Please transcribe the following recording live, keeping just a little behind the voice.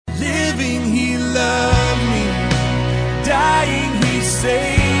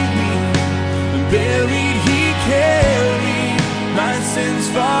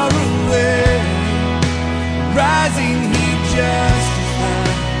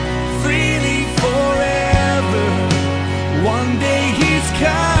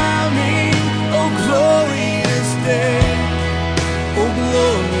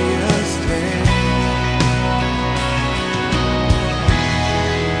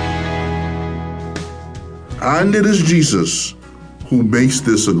And it is Jesus who makes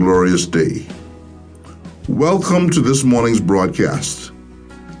this a glorious day. Welcome to this morning's broadcast.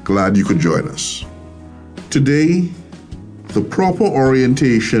 Glad you could join us. Today, the proper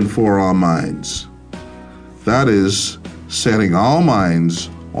orientation for our minds. That is, setting our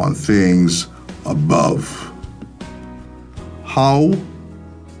minds on things above. How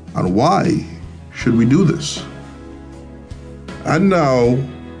and why should we do this? And now,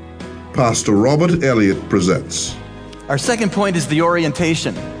 Pastor Robert Elliott presents. Our second point is the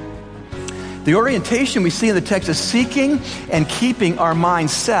orientation. The orientation we see in the text is seeking and keeping our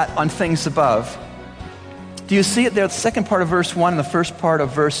minds set on things above. Do you see it there, the second part of verse 1 and the first part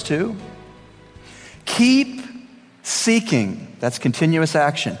of verse 2? Keep seeking. That's continuous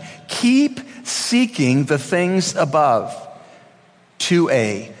action. Keep seeking the things above.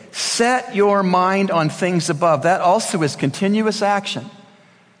 2a. Set your mind on things above. That also is continuous action.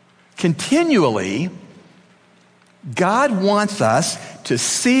 Continually, God wants us to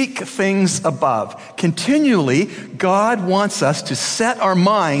seek things above. Continually, God wants us to set our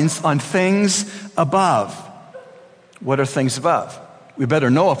minds on things above. What are things above? We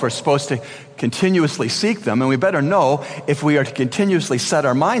better know if we're supposed to continuously seek them, and we better know if we are to continuously set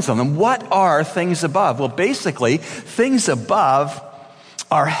our minds on them. What are things above? Well, basically, things above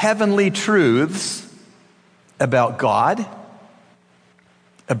are heavenly truths about God,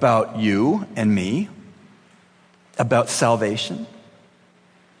 about you and me, about salvation.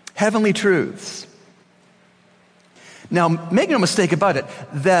 Heavenly truths. Now, make no mistake about it,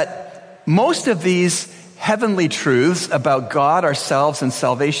 that most of these heavenly truths about God, ourselves, and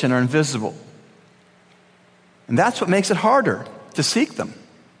salvation are invisible. And that's what makes it harder to seek them.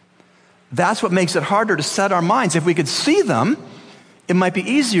 That's what makes it harder to set our minds. If we could see them, it might be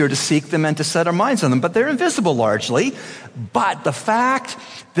easier to seek them and to set our minds on them, but they're invisible largely. But the fact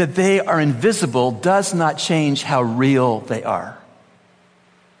that they are invisible does not change how real they are.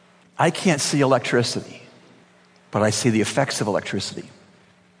 I can't see electricity, but I see the effects of electricity.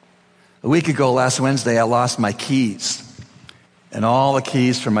 A week ago, last Wednesday, I lost my keys. And all the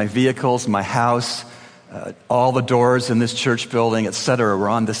keys for my vehicles, my house, all the doors in this church building, etc., were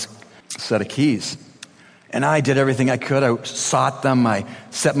on this set of keys. And I did everything I could. I sought them. I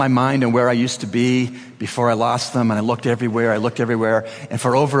set my mind on where I used to be before I lost them. And I looked everywhere. And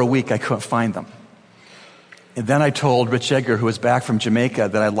for over a week, I couldn't find them. And then I told Rich Edgar, who was back from Jamaica,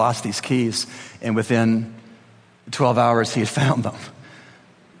 that I lost these keys. And within 12 hours, he had found them.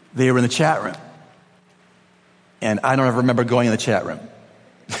 They were in the chat room. And I don't ever remember going in the chat room.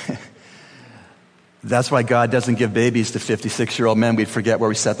 That's why God doesn't give babies to 56-year-old men. We'd forget where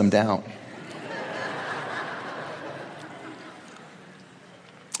we set them down.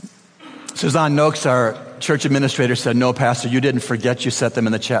 Suzanne Noakes, our church administrator, said, "No, Pastor, you didn't forget you set them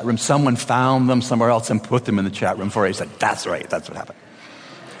in the chat room. Someone found them somewhere else and put them in the chat room for you." He said, "That's right, that's what happened."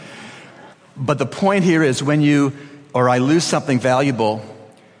 But the point here is when you or I lose something valuable,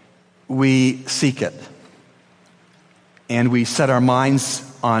 we seek it. And we set our minds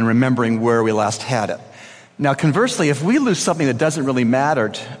on remembering where we last had it. Now, conversely, if we lose something that doesn't really matter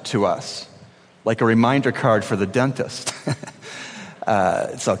to us, like a reminder card for the dentist,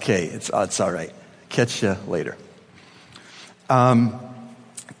 it's okay. It's all right. Catch you later.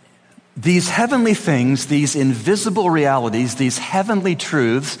 These heavenly things, these invisible realities, these heavenly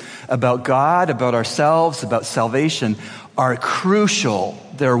truths about God, about ourselves, about salvation are crucial.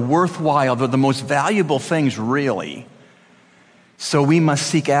 They're worthwhile. They're the most valuable things, really. So we must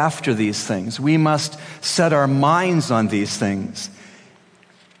seek after these things. We must set our minds on these things.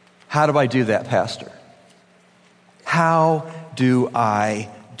 How do I do that, Pastor? How do I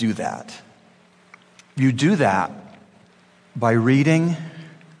do that? You do that by reading,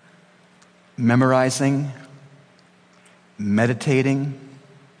 memorizing, meditating,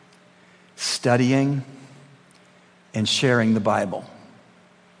 studying, and sharing the Bible.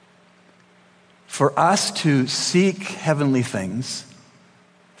 For us to seek heavenly things,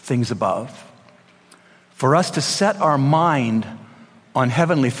 things above, for us to set our mind on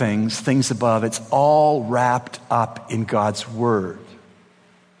heavenly things, things above, it's all wrapped up in God's Word.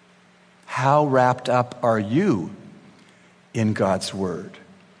 How wrapped up are you in God's Word?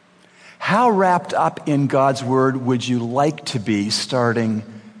 How wrapped up in God's Word would you like to be starting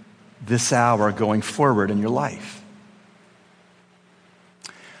this hour going forward in your life?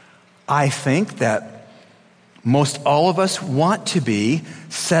 I think that most all of us want to be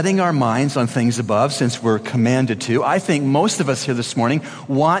setting our minds on things above since we're commanded to. I think most of us here this morning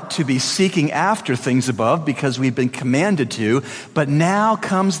want to be seeking after things above because we've been commanded to. But now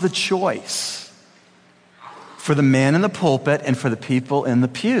comes the choice for the man in the pulpit and for the people in the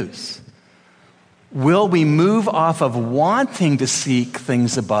pews. Will we move off of wanting to seek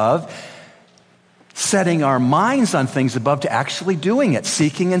things above, setting our minds on things above, to actually doing it,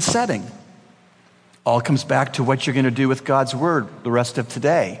 seeking and setting? All comes back to what you're going to do with God's word the rest of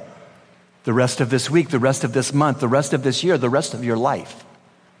today, the rest of this week, the rest of this month, the rest of this year, the rest of your life.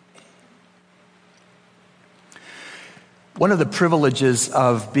 One of the privileges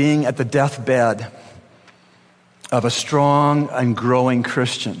of being at the deathbed of a strong and growing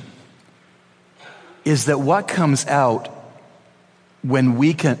Christian is that what comes out when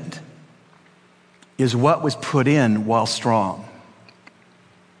weakened is what was put in while strong.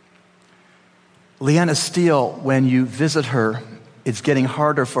 Leanna Steele, when you visit her, it's getting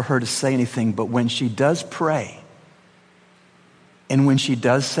harder for her to say anything, but when she does pray, and when she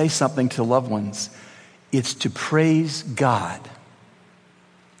does say something to loved ones, it's to praise God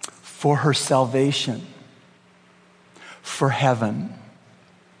for her salvation, for heaven,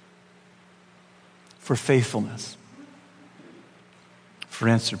 for faithfulness, for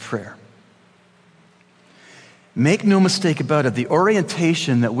answered prayer. Make no mistake about it, the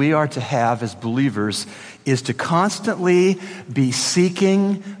orientation that we are to have as believers is to constantly be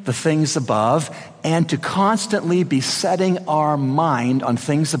seeking the things above and to constantly be setting our mind on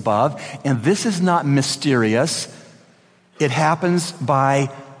things above. And this is not mysterious. It happens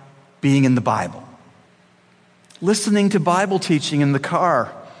by being in the Bible. Listening to Bible teaching in the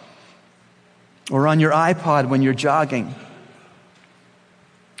car or on your iPod when you're jogging.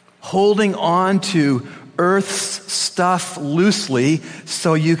 Holding on to earth's stuff loosely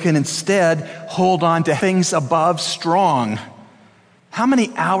so you can instead hold on to things above strong. How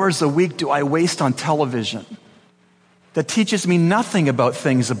many hours a week do I waste on television that teaches me nothing about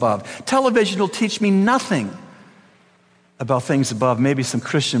things above? Television will teach me nothing about things above. Maybe some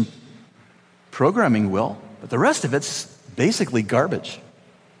Christian programming will, but the rest of it's basically garbage.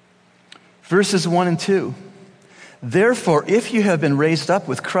 Verses 1 and 2. Therefore, if you have been raised up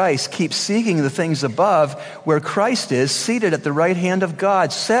with Christ, keep seeking the things above, where Christ is, seated at the right hand of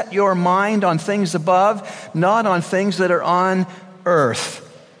God. Set your mind on things above, not on things that are on earth.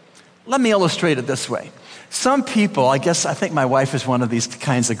 Let me illustrate it this way. Some people, I think my wife is one of these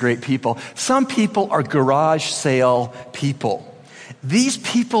kinds of great people. Some people are garage sale people. These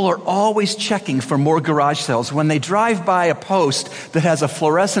people are always checking for more garage sales. When they drive by a post that has a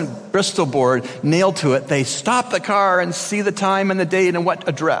fluorescent Bristol board nailed to it, they stop the car and see the time and the date and what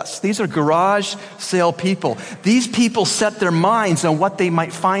address. These are garage sale people. These people set their minds on what they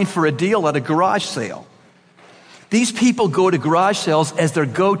might find for a deal at a garage sale. These people go to garage sales as their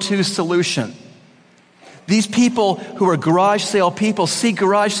go-to solution. These people who are garage sale people see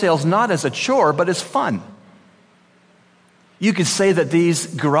garage sales not as a chore, but as fun. You could say that these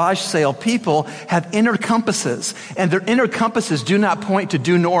garage sale people have inner compasses, and their inner compasses do not point to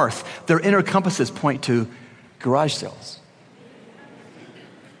due north. Their inner compasses point to garage sales.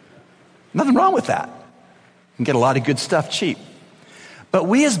 Nothing wrong with that. You can get a lot of good stuff cheap. But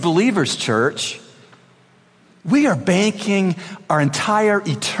we as believers, church, we are banking our entire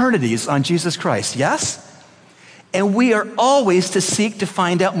eternities on Jesus Christ, yes? And we are always to seek to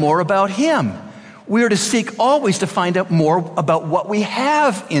find out more about Him. We are to seek always to find out more about what we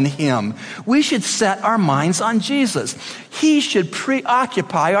have in Him. We should set our minds on Jesus. He should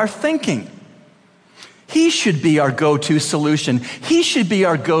preoccupy our thinking. He should be our go-to solution. He should be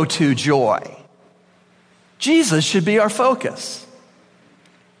our go-to joy. Jesus should be our focus.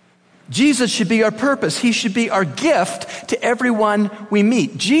 Jesus should be our purpose. He should be our gift to everyone we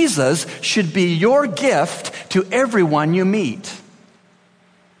meet. Jesus should be your gift to everyone you meet.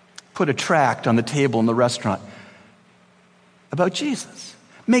 Put a tract on the table in the restaurant about Jesus.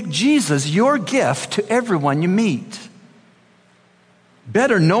 Make Jesus your gift to everyone you meet.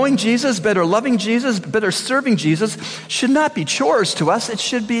 Better knowing Jesus, better loving Jesus, better serving Jesus should not be chores to us. It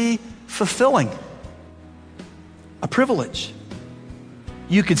should be fulfilling, a privilege.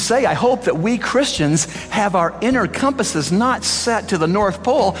 You could say, I hope that we Christians have our inner compasses not set to the North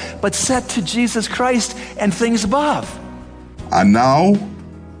Pole, but set to Jesus Christ and things above. And now,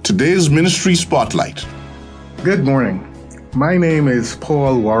 today's ministry spotlight. Good morning. My name is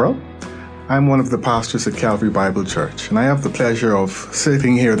Paul Worrell. I'm one of the pastors at Calvary Bible Church, and I have the pleasure of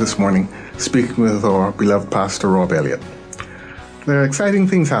sitting here this morning speaking with our beloved pastor, Rob Elliott. There are exciting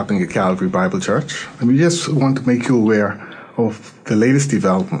things happening at Calvary Bible Church, and we just want to make you aware of the latest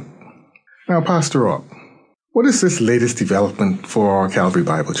development. Now, Pastor Rob, what is this latest development for our Calvary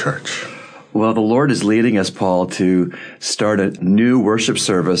Bible Church? Well, the Lord is leading us, Paul, to start a new worship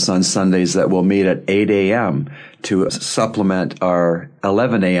service on Sundays that will meet at 8 a.m. to supplement our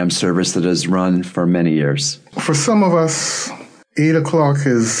 11 a.m. service that has run for many years. For some of us, 8 o'clock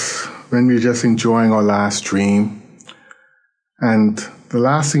is when we're just enjoying our last dream. And the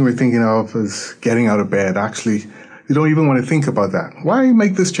last thing we're thinking of is getting out of bed. Actually, you don't even want to think about that. Why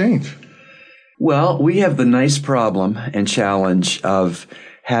make this change? Well, we have the nice problem and challenge of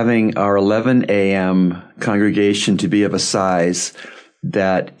having our 11 a.m. congregation to be of a size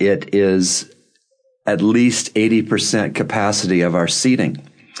that it is at least 80% capacity of our seating.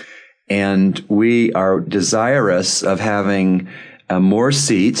 And we are desirous of having more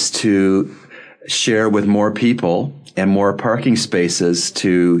seats to share with more people and more parking spaces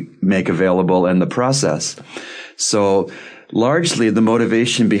to make available in the process. So largely the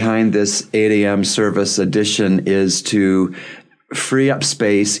motivation behind this 8 a.m. service addition is to free up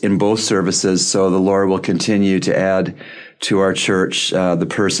space in both services so the Lord will continue to add to our church the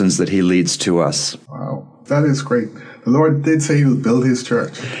persons that he leads to us. Wow, that is great. The Lord did say he will build his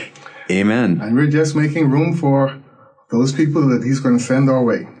church. Amen. And we're just making room for those people that he's going to send our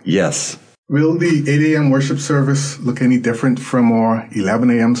way. Yes. Will the 8 a.m. worship service look any different from our 11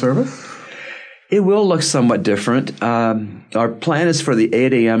 a.m. service? It will look somewhat different. Our plan is for the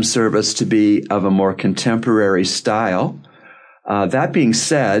 8 a.m. service to be of a more contemporary style. That being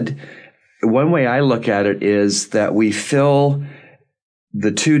said, one way I look at it is that we fill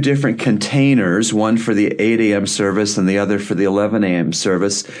the two different containers, one for the 8 a.m. service and the other for the 11 a.m.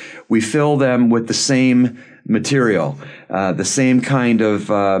 service. We fill them with the same material, the same kind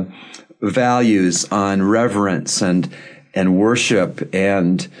of values on reverence and worship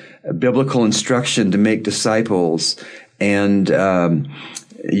and biblical instruction to make disciples and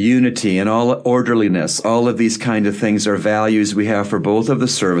unity and all orderliness. All of these kind of things are values we have for both of the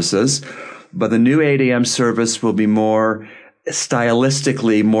services. But the new 8 a.m. service will be more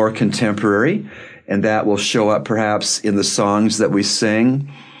stylistically more contemporary, and that will show up perhaps in the songs that we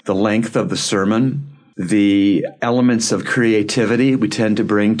sing, the length of the sermon, the elements of creativity we tend to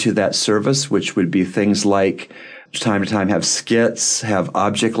bring to that service, which would be things like time to time have skits, have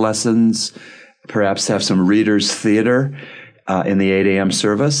object lessons, perhaps have some readers' theater in the 8 a.m.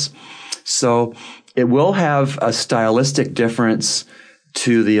 service. So it will have a stylistic difference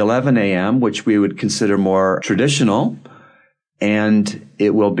to the 11 a.m., which we would consider more traditional, and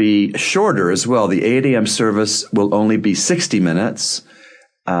it will be shorter as well. The 8 a.m. service will only be 60 minutes,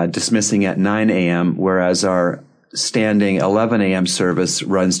 dismissing at 9 a.m., whereas our standing 11 a.m. service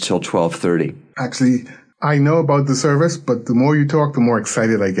runs till 12:30. Actually, I know about the service, but the more you talk, the more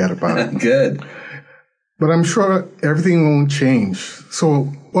excited I get about it. Good. But I'm sure everything won't change. So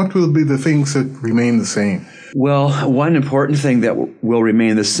what will be the things that remain the same? Well, one important thing that will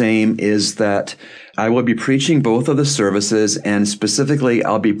remain the same is that I will be preaching both of the services, and specifically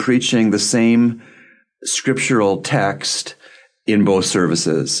I'll be preaching the same scriptural text in both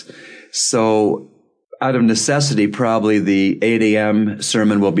services. So out of necessity, probably the 8 a.m.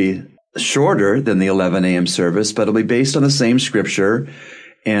 sermon will be shorter than the 11 a.m. service, but it'll be based on the same scripture,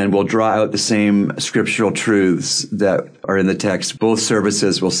 and we'll draw out the same scriptural truths that are in the text. Both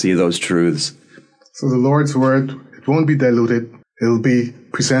services will see those truths. So the Lord's word, it won't be diluted. It'll be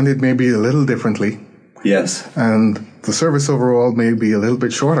presented maybe a little differently. Yes. And the service overall may be a little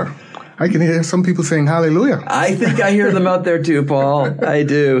bit shorter. I can hear some people saying hallelujah. I think I hear them out there too, Paul. I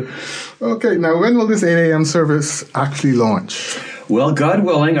do. Okay, now when will this 8 a.m. service actually launch? Well, God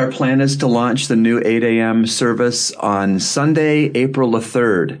willing, our plan is to launch the new 8 a.m. service on Sunday, April the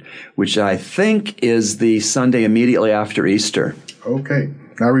 3rd, which I think is the Sunday immediately after Easter. Okay.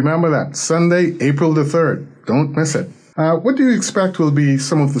 Now remember that, Sunday, April the 3rd. Don't miss it. What do you expect will be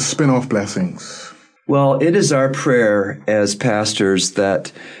some of the spin-off blessings? Well, it is our prayer as pastors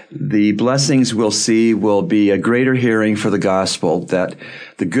that the blessings we'll see will be a greater hearing for the gospel, that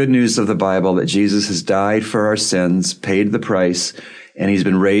the good news of the Bible, that Jesus has died for our sins, paid the price, and he's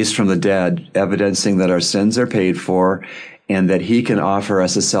been raised from the dead, evidencing that our sins are paid for, and that he can offer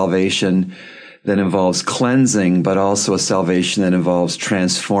us a salvation that involves cleansing, but also a salvation that involves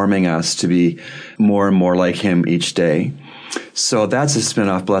transforming us to be more and more like him each day. So that's a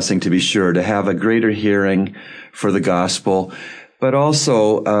spin-off blessing, to be sure, to have a greater hearing for the gospel. But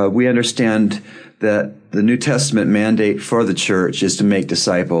also, we understand that the New Testament mandate for the church is to make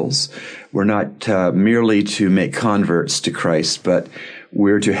disciples. We're not merely to make converts to Christ, but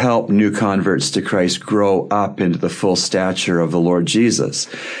we're to help new converts to Christ grow up into the full stature of the Lord Jesus.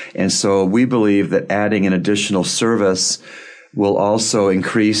 And so we believe that adding an additional service will also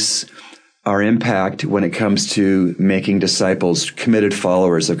increase our impact when it comes to making disciples, committed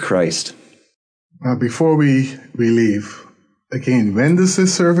followers of Christ. Before we leave, again, when does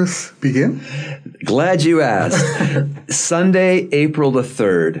this service begin? Glad you asked. Sunday, April the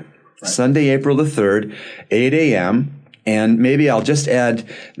 3rd. Right. Sunday, April the 3rd, 8 a.m. And maybe I'll just add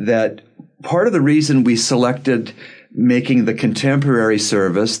that part of the reason we selected making the contemporary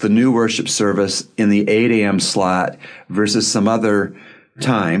service, the new worship service, in the 8 a.m. slot versus some other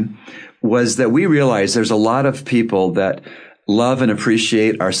time was that we realized there's a lot of people that love and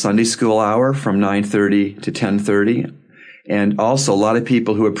appreciate our Sunday school hour from 9:30 to 10:30. And also a lot of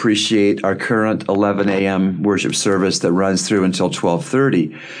people who appreciate our current 11 a.m. worship service that runs through until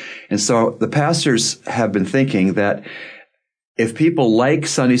 12:30. And so the pastors have been thinking that if people like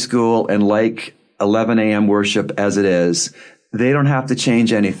Sunday school and like 11 a.m. worship as it is, they don't have to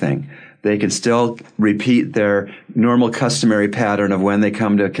change anything. They can still repeat their normal customary pattern of when they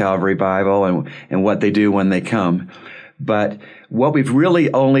come to Calvary Bible and what they do when they come. But what we've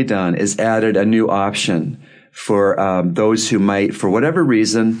really only done is added a new option for those who might, for whatever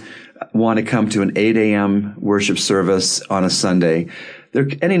reason, want to come to an 8 a.m. worship service on a Sunday. There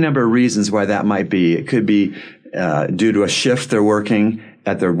are any number of reasons why that might be. It could be due to a shift they're working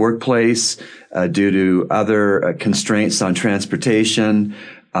at their workplace, due to other constraints on transportation,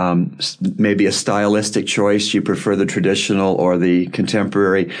 maybe a stylistic choice. You prefer the traditional or the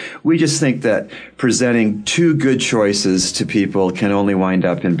contemporary. We just think that presenting two good choices to people can only wind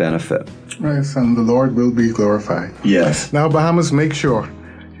up in benefit. Yes, and the Lord will be glorified. Yes. Now, Bahamas, make sure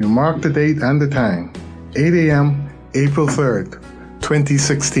you mark the date and the time. 8 a.m., April 3rd,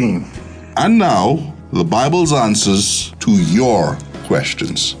 2016. And now, the Bible's answers to your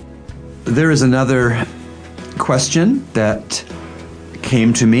questions. There is another question that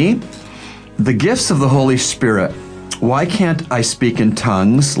came to me. The gifts of the Holy Spirit. Why can't I speak in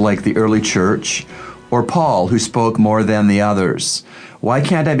tongues like the early church or Paul, who spoke more than the others? Why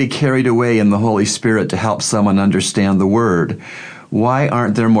can't I be carried away in the Holy Spirit to help someone understand the Word? Why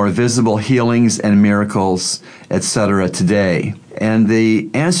aren't there more visible healings and miracles, etc. today? And the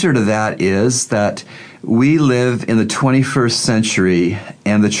answer to that is that we live in the 21st century,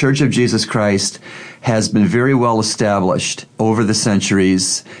 and the Church of Jesus Christ has been very well established over the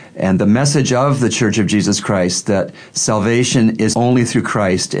centuries, and the message of the Church of Jesus Christ that salvation is only through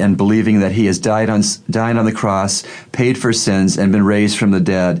Christ and believing that He has died on the cross, paid for sins, and been raised from the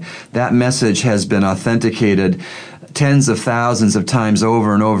dead, that message has been authenticated tens of thousands of times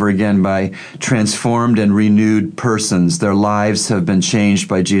over and over again by transformed and renewed persons. Their lives have been changed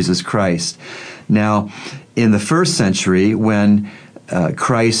by Jesus Christ. Now, in the first century, when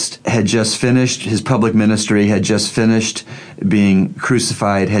Christ had just finished his public ministry, had just finished being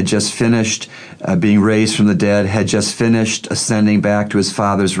crucified, had just finished being raised from the dead, had just finished ascending back to his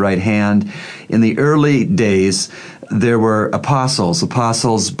Father's right hand. In the early days, there were apostles.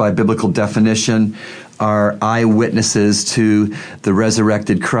 Apostles, by biblical definition, are eyewitnesses to the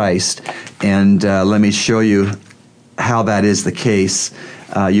resurrected Christ. And let me show you how that is the case.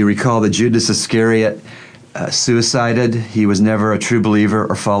 You recall that Judas Iscariot suicided. He was never a true believer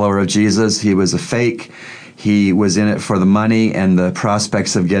or follower of Jesus. He was a fake. He was in it for the money and the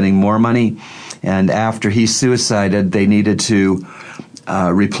prospects of getting more money. And after he suicided, they needed to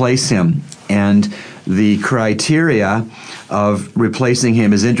replace him. And the criteria of replacing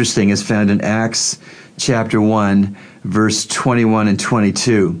him is interesting, is found in Acts chapter 1, verse 21 and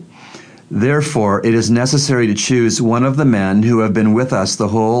 22. Therefore, it is necessary to choose one of the men who have been with us the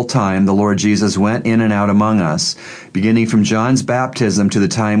whole time the Lord Jesus went in and out among us, beginning from John's baptism to the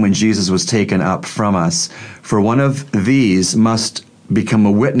time when Jesus was taken up from us. For one of these must become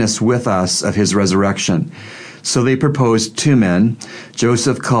a witness with us of his resurrection. So they proposed two men,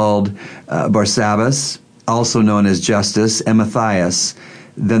 Joseph called Barsabbas, also known as Justus, and Matthias.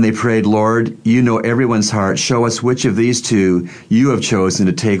 Then they prayed, Lord, you know everyone's heart. Show us which of these two you have chosen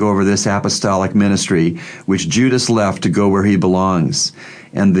to take over this apostolic ministry, which Judas left to go where he belongs.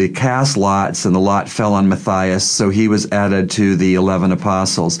 And they cast lots, and the lot fell on Matthias, so he was added to the 11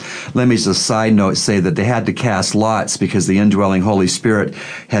 apostles. Let me just a side note say that they had to cast lots because the indwelling Holy Spirit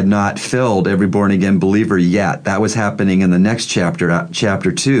had not filled every born-again believer yet. That was happening in the next chapter,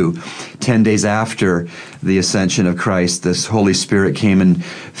 chapter 2. 10 days after the ascension of Christ, this Holy Spirit came and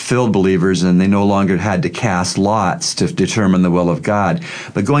filled believers, and they no longer had to cast lots to determine the will of God.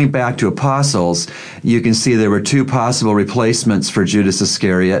 But going back to apostles, you can see there were two possible replacements for Judas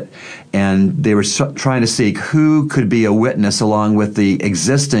Iscariot, and they were trying to seek who could be a witness along with the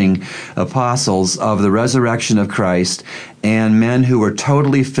existing apostles of the resurrection of Christ, and men who were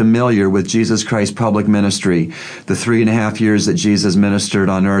totally familiar with Jesus Christ's public ministry, the 3.5 years that Jesus ministered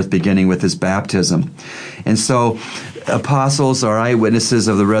on earth, beginning with his baptism. And so apostles are eyewitnesses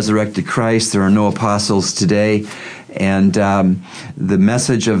of the resurrected Christ. There are no apostles today. And the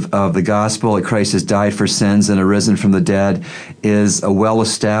message of the gospel that Christ has died for sins and arisen from the dead is a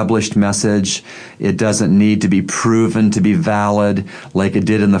well-established message. It doesn't need to be proven to be valid like it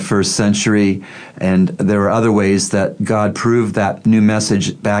did in the first century. And there are other ways that God proved that new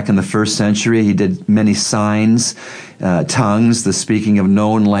message back in the first century. He did many signs, tongues, the speaking of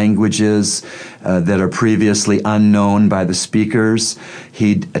known languages that are previously unknown by the speakers.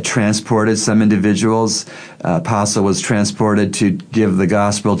 He transported some individuals. Apostle was transported to give the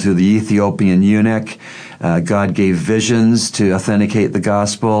gospel to the Ethiopian eunuch. God gave visions to authenticate the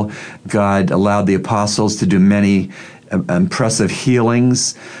gospel. God allowed the apostles to do many impressive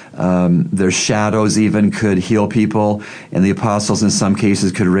healings. Their shadows even could heal people, and the apostles in some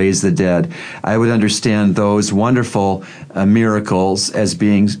cases could raise the dead. I would understand those wonderful miracles as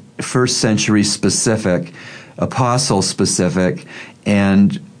being first century specific, apostle specific,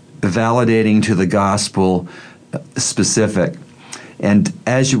 and validating to the gospel specific. And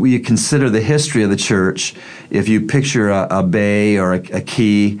as you consider the history of the church, if you picture a bay or a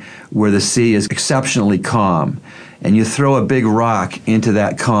key where the sea is exceptionally calm, and you throw a big rock into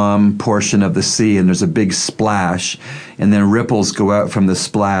that calm portion of the sea, and there's a big splash, and then ripples go out from the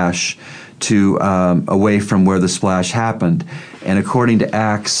splash to away from where the splash happened. And according to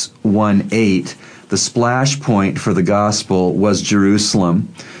Acts 1:8, the splash point for the gospel was Jerusalem.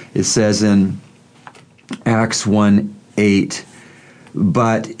 It says in Acts 1:8,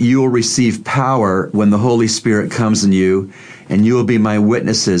 "But you will receive power when the Holy Spirit comes in you, and you will be my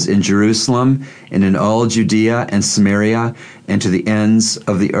witnesses in Jerusalem and in all Judea and Samaria and to the ends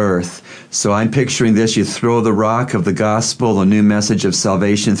of the earth." So I'm picturing this. You throw the rock of the gospel, the new message of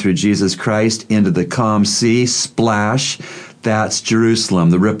salvation through Jesus Christ, into the calm sea, splash. That's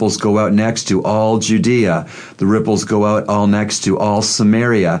Jerusalem. The ripples go out next to all Judea. The ripples go out all next to all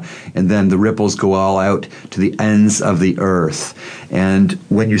Samaria. And then the ripples go all out to the ends of the earth. And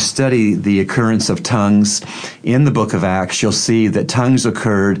when you study the occurrence of tongues in the book of Acts, you'll see that tongues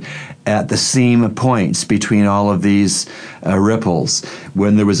occurred at the seam points between all of these ripples.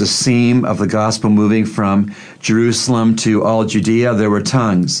 When there was a seam of the gospel moving from Jerusalem to all Judea, there were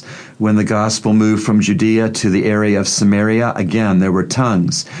tongues. When the gospel moved from Judea to the area of Samaria, again, there were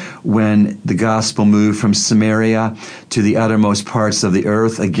tongues. When the gospel moved from Samaria to the uttermost parts of the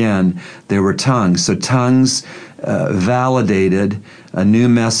earth, again, there were tongues. So tongues validated a new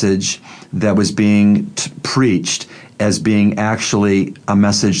message that was being preached as being actually a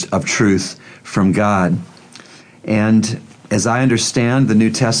message of truth from God. And as I understand the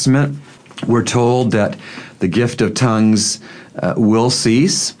New Testament, we're told that the gift of tongues will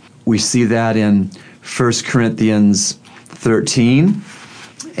cease. We see that in 1 Corinthians 13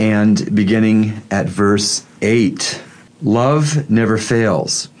 and beginning at verse 8. "Love never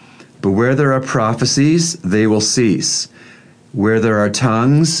fails, but where there are prophecies, they will cease. Where there are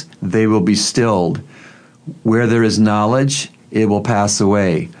tongues, they will be stilled. Where there is knowledge, it will pass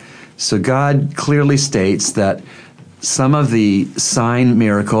away." So God clearly states that some of the sign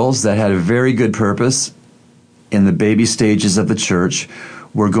miracles that had a very good purpose in the baby stages of the church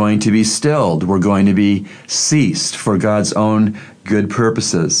were going to be stilled, were going to be ceased for God's own good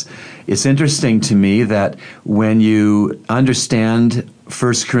purposes. It's interesting to me that when you understand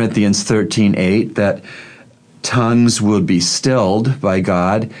 1 Corinthians 13:8, that tongues will be stilled by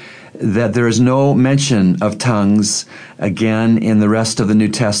God, that there is no mention of tongues again in the rest of the New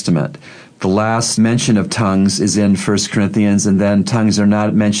Testament. The last mention of tongues is in 1 Corinthians, and then tongues are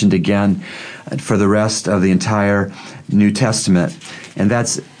not mentioned again for the rest of the entire New Testament. And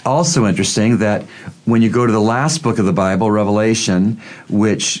that's also interesting that when you go to the last book of the Bible, Revelation,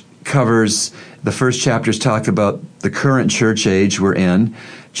 which covers the first chapters talk about the current church age we're in.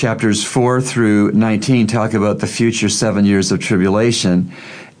 Chapters 4 through 19 talk about the future 7 years of tribulation.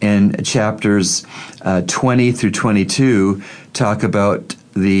 And chapters 20 through 22 talk about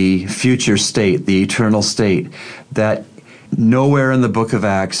the future state, the eternal state, that nowhere in the book of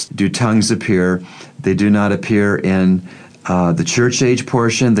Acts do tongues appear. They do not appear in the church age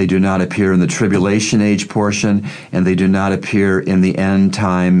portion, they do not appear in the tribulation age portion, and they do not appear in the end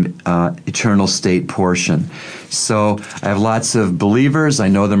time eternal state portion. So I have lots of believers, I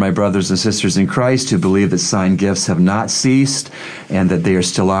know they're my brothers and sisters in Christ, who believe that sign gifts have not ceased and that they are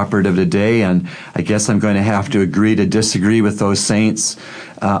still operative today, and I guess I'm going to have to agree to disagree with those saints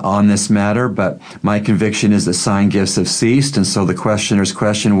on this matter, but my conviction is that sign gifts have ceased, and so the questioner's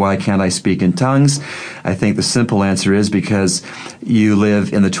question, why can't I speak in tongues? I think the simple answer is because you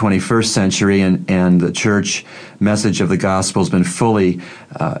live in the 21st century, and the church message of the gospel has been fully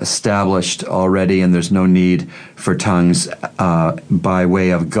established already, and there's no need for tongues by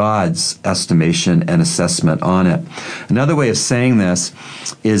way of God's estimation and assessment on it. Another way of saying this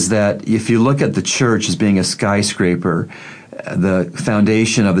is that if you look at the church as being a skyscraper, the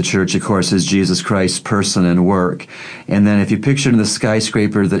foundation of the church, of course, is Jesus Christ's person and work. And then if you picture in the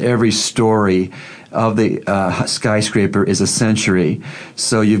skyscraper that every story of the skyscraper is a century.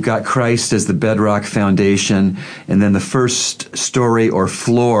 So you've got Christ as the bedrock foundation, and then the first story or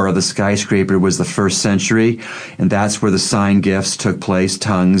floor of the skyscraper was the first century, and that's where the sign gifts took place,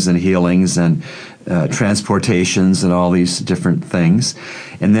 tongues and healings and transportations and all these different things.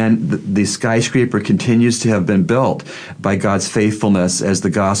 And then the skyscraper continues to have been built by God's faithfulness as the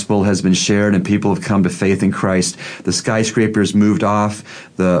gospel has been shared and people have come to faith in Christ. The skyscraper's moved off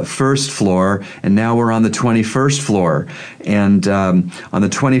the first floor, and now we're on the 21st floor. And on the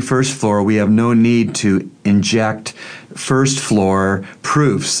 21st floor, we have no need to inject first floor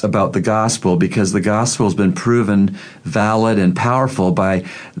proofs about the gospel, because the gospel has been proven valid and powerful by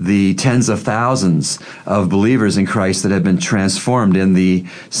the tens of thousands of believers in Christ that have been transformed in the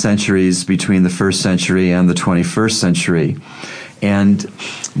centuries between the first century and the 21st century. And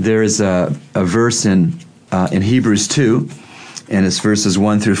there is a verse in Hebrews 2, and it's verses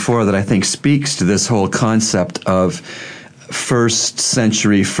 1 through 4 that I think speaks to this whole concept of first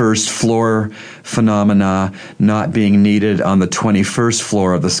century, first floor phenomena not being needed on the 21st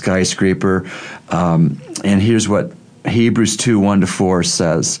floor of the skyscraper. And here's what Hebrews 2, 1 to 4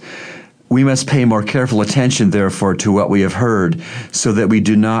 says. We must pay more careful attention, therefore, to what we have heard, so that we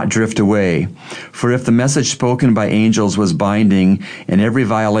do not drift away. For if the message spoken by angels was binding, and every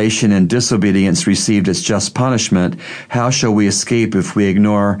violation and disobedience received its just punishment, how shall we escape if we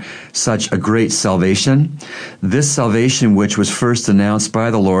ignore such a great salvation? This salvation, which was first announced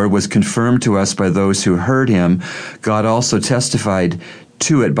by the Lord, was confirmed to us by those who heard him. God also testified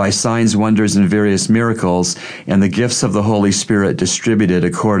to it by signs, wonders, and various miracles, and the gifts of the Holy Spirit distributed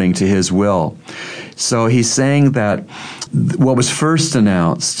according to his will. So he's saying that what was first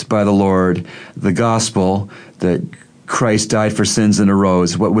announced by the Lord, the gospel, that Christ died for sins and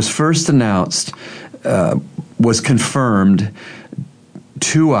arose, what was first announced was confirmed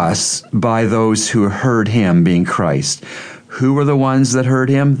to us by those who heard him, being Christ. Who were the ones that heard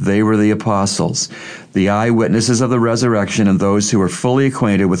him? They were the apostles, the eyewitnesses of the resurrection, and those who were fully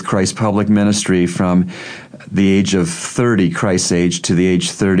acquainted with Christ's public ministry from the age of 30, Christ's age, to the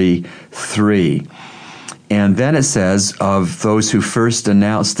age 33. And then it says of those who first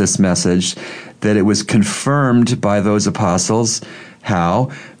announced this message that it was confirmed by those apostles.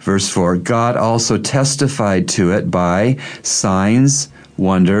 How? Verse 4, God also testified to it by signs,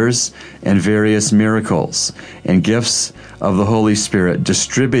 wonders, and various miracles, and gifts of the Holy Spirit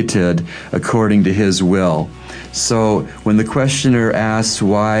distributed according to his will. So when the questioner asks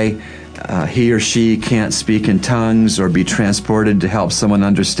why he or she can't speak in tongues or be transported to help someone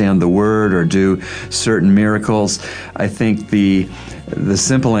understand the word or do certain miracles, I think the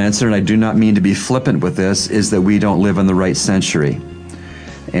simple answer, and I do not mean to be flippant with this, is that we don't live in the right century.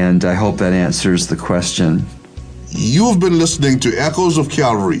 And I hope that answers the question. You have been listening to Echoes of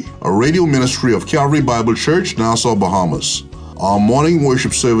Calvary, a radio ministry of Calvary Bible Church, Nassau, Bahamas. Our morning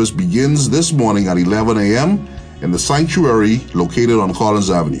worship service begins this morning at 11 a.m. in the sanctuary located on Collins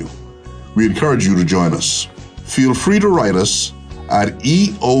Avenue. We encourage you to join us. Feel free to write us at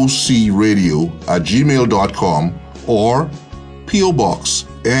eocradio@gmail.com or P.O. Box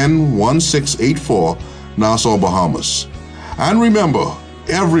N1684, Nassau, Bahamas. And remember,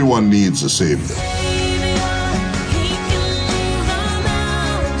 everyone needs a Savior.